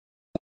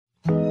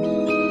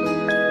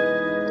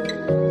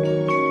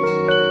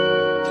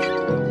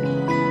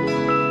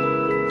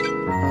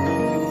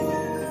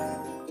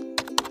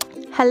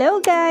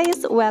Hello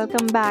guys!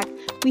 Welcome back!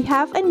 We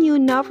have a new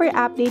Nover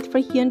update for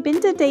Hyun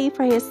Bin today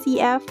for his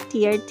CF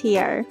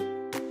tier.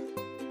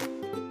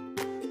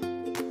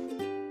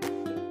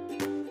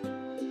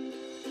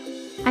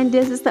 And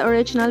this is the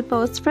original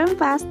post from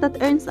Vast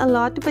that earns a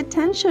lot of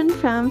attention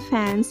from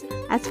fans.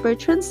 As per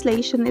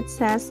translation, it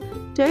says,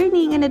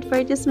 "Turning an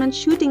advertisement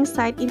shooting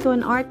site into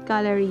an art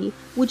gallery.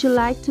 Would you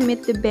like to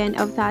meet the Ben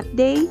of that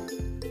day?"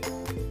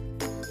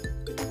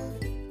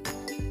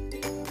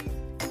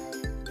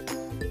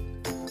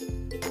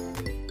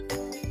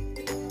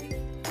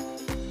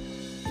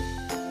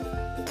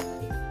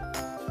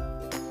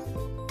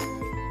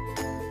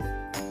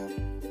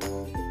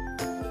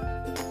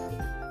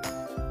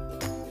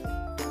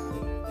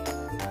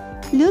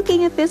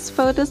 Looking at these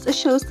photos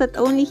shows that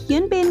only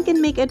Hyun Bin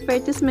can make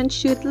advertisement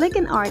shoot like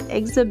an art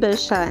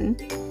exhibition.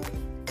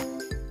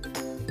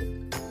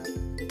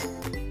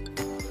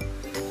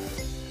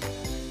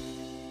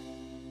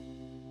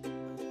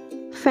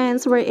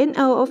 Fans were in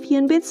awe of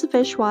Hyun Bin's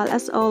visual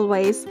as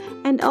always,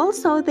 and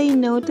also they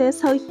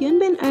noticed how Hyun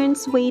Bin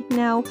earns weight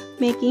now,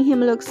 making him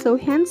look so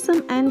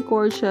handsome and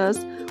gorgeous.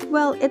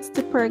 Well, it's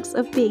the perks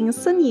of being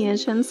Son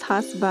Ye-jin's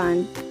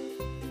husband.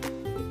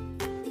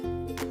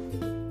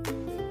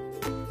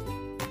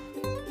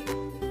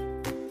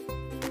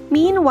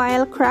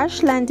 Meanwhile,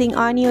 Crash Landing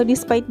on You,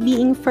 despite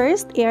being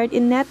first aired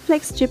in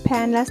Netflix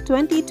Japan last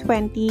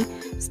 2020,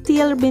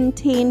 still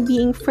maintained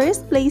being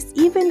first place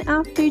even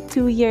after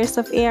 2 years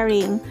of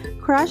airing.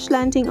 Crash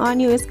Landing on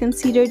You is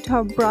considered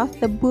to have brought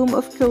the boom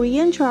of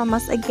Korean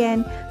dramas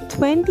again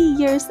 20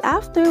 years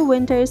after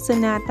Winter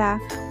Sonata,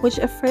 which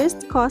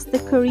first caused the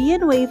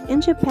Korean wave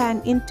in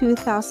Japan in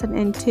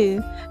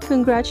 2002.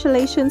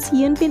 Congratulations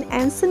Hyun Bin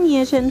and Son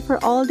Ye-jin for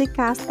all the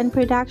cast and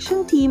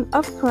production team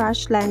of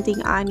Crash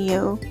Landing on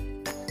You.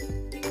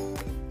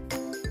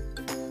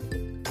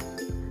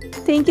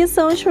 Thank you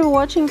so much for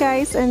watching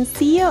guys, and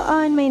see you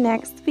on my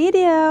next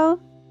video.